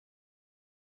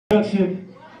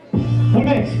introduction. Who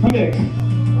next? Who next?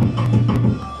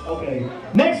 Okay.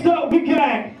 Next up, we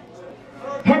got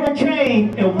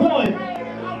Hurricane O.N.E.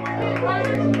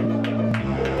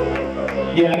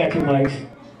 Yeah, I got 2 mics.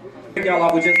 Y'all, I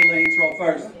would just a little intro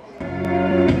first.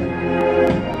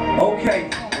 Okay,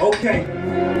 okay.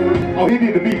 Oh, he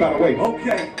did the beat, by the way.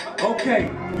 Okay, okay.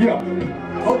 Yeah.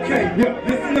 Okay, yeah.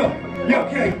 Listen up. Yeah.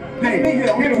 Okay, Hey, me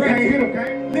here. hit him, Kane, hit him,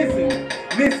 Kane. Listen.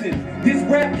 This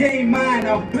rap game mine,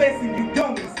 I'm blessing you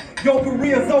dummies. Your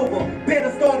career's over.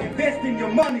 Better start investing your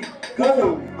money.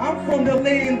 Cause I'm from the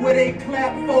land where they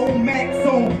clap 4 max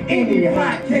on any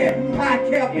high cap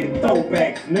and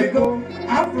throwback, nigga.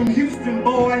 I'm from Houston,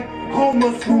 boy, home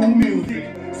of screw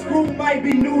music. Screw might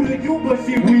be new to you, but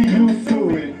shit, we used to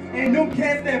it. And them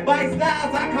cats that bite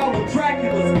styles, I call them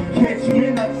Draculas. Catch me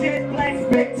in a jet black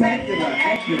spectacular,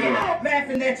 accurate.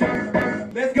 Laughing at you.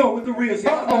 Let's go with the real shit.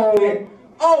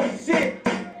 Oh shit.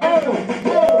 Oh.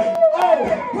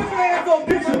 Put your hands on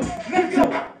this one. Let's go.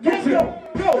 Get your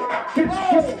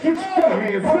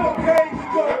hands up.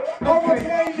 Okay,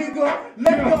 nigga.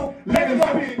 Let's go.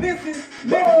 Listen.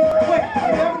 Wait,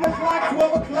 11 o'clock,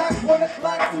 12 o'clock, 1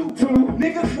 o'clock, 2.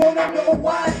 Niggas wanna know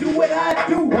why I do what I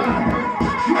do.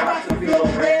 You about to feel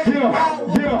red power.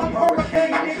 I'm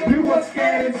Hurricane, nigga. You was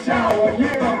scared and shower.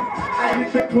 I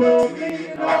hit the club,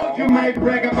 leaning on. You might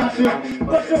brag about you,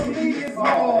 but your bleed is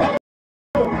small.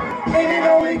 And it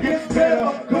only gets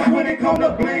better, cause when it come to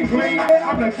bling bling,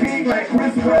 I'm the king like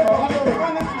Chris Webber.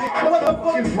 Honestly, what the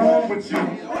fuck is wrong with you?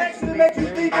 What actually make you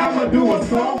think I'ma do a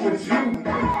song with you?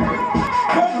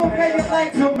 Don't compare your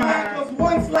life to mine, cause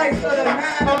one slice of the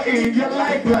 9 in your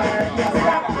lifeline.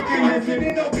 Stop fucking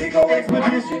listening, no big ol'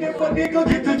 expedition. If a nigga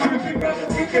get the trippin',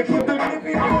 brother, he can put the clip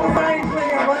in. Cause I ain't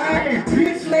playing right.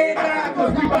 Bitch, lay it down,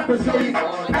 cause we about to show you.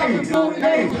 Hey, doing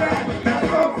it, now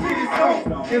some cities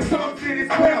don't, and some cities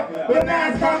clap. But now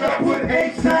it's time to put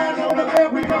H-sign on the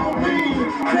map. We gon'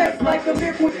 leave, just like the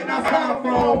liquid in our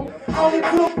styrofoam. All it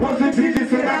took was the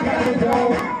digits and I got it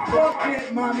go. Fuck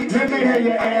it, mommy, let me have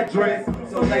your address,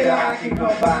 so later I can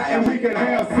come by and we can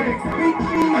have sex. Beat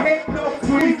me, heck no,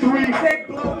 sweet 3, check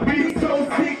blow. Beat so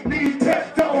sick, need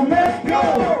Pepto, let's go.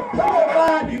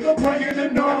 Fine, you go bringing the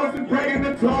noise and bringing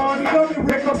the toys. We gonna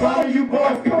wreck up all of you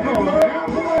boys, come on.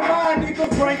 Who am I, nigga,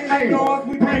 bringing the noise,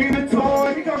 we bringing the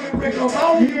toys. We gonna wreck up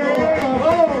all of you boys.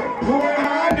 Who am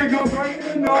I, nigga, bringing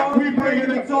the noise, we bringing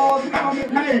the toys. We gonna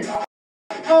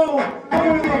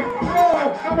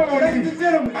come on, ladies and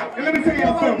gentlemen. And let me tell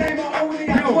y'all something. Let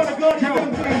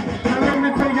me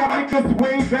tell y'all niggas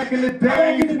way back in the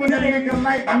day when a nigga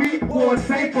like me wore a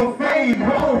safer fame.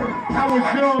 I was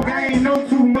young, I ain't know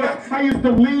too much. I used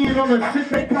to lean on the shit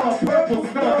they call purple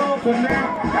stuff. But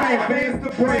now I advanced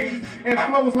the braids and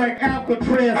flows like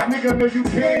Alcatraz. Nigga, know you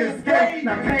can't escape.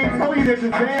 Now can't tell you that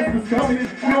disaster's coming.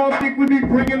 You don't think we be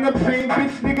bringing the pain,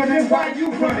 bitch, nigga? Then why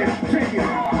you running? Chicken,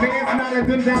 man's not a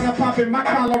gun down, I pop in my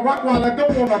collar, rock while I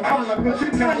don't wanna follow, cause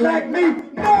you not like me.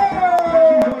 No!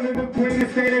 You one of the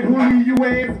greatest, say that who you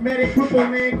ass medic, triple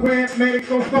man, craft medic,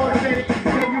 don't start static.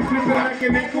 Say you flipping like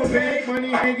an acrobatic,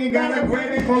 money hanging, gotta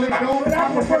grab it, call it gold, but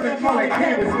I prefer to call it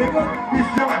canvas, nigga. This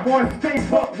young boy stay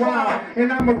buck wild,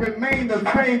 and I'ma remain the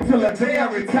same till the day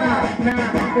I retire.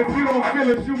 Now, if you don't feel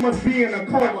it, you must be in a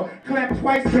coma. Clap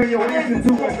twice, turn your ass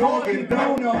into an organ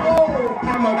donor.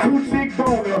 I'm a 2-chick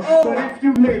boner, but if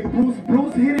you let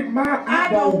Bruce hit it, I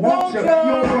don't want you. You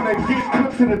don't wanna get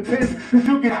put to the test, cause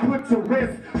you get put to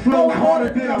rest. Flow harder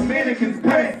than a mannequin's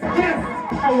breast. Yes,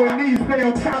 O.N.E stay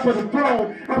on top of the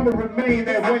throne. I'ma remain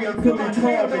that way until he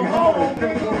calls me home.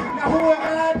 Now who am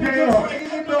I? Yeah.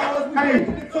 Hey,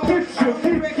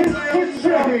 get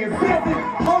your hands up.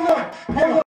 Hold up.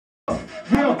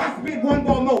 Yeah. I spit one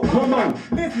more.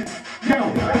 Listen. Yeah.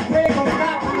 They ain't gonna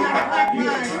stop me, not stop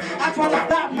mine. I try to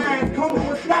stop mine, coming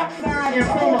with stop sign and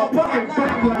throw a fucking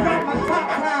back line. Drop my top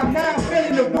time, now I'm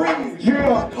feeling the breeze. Yeah.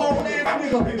 I'm a cold ass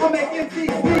nigga, I make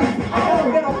MCs sneeze.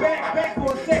 I'm gonna back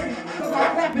for a second, cause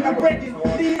I'm clapping and breaking.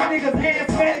 These niggas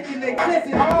asthmatic and they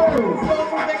glisten. So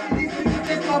from making these niggas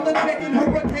just off the checking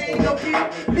Hurricane O.N.E,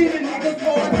 leaving niggas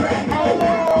for a track.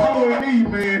 O.N.E,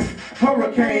 man.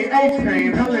 Hurricane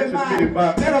O.N.E, I'll let you get it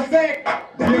by. Matter of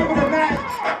fact, believe it or not,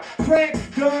 tracks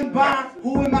done by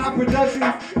Who Am I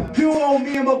Productions, duo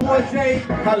me and my boy Jay.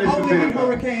 O.N.E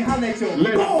Hurricane, holla at your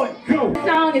boy. Go. The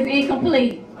song is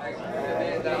incomplete.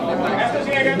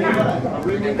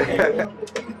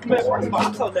 Man,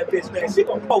 I told that bitch, man, she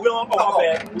gonna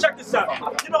man. Check this out.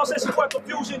 You know what I'm saying? Support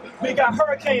confusion. We got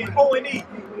Hurricane O.N.E.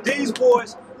 These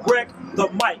boys wreck the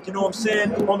mic, you know what I'm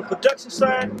saying? On the production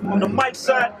side, on the mic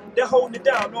side, they're holding it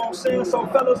down, you know what I'm saying? So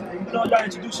fellas, you know, y'all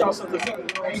introduce yourself to people, you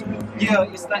know what I'm saying? Yeah,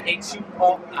 it's the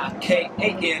H-U-R-I-K-A-N-E.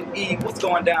 What's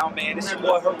going down, man? It's your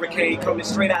boy Hurricane coming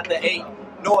straight out the 8,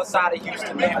 north side of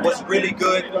Houston, man. What's really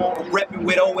good? Repping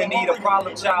with O.N.E, the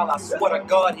problem child. I swear to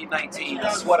God, he 19.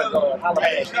 I swear to God. Holla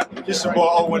Hey, back. it's your boy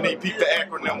O.N.E. Peep the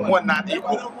acronym, one not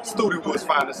equal. Studio was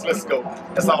finest. Let's go.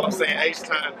 That's all I'm saying.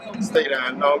 H-time, stay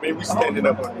down. No, I mean, we standing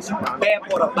up on this. Bad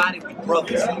for the body, we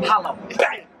brothers. Holla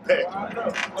back.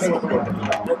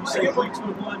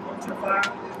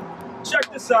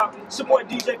 Check this out. It's your boy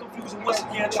DJ Confusion once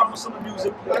again, Trauma Summer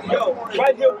Music. Yo,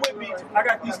 right here with me, I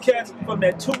got these cats from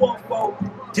that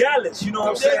 214 Dallas, you know what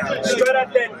I'm saying? Straight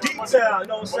out that D-Town, you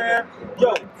know what I'm saying?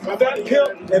 Yo, Fat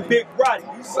Pimp and Big Roddy.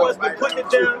 These boys been putting it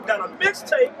down, got a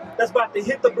mixtape that's about to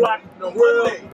hit the block real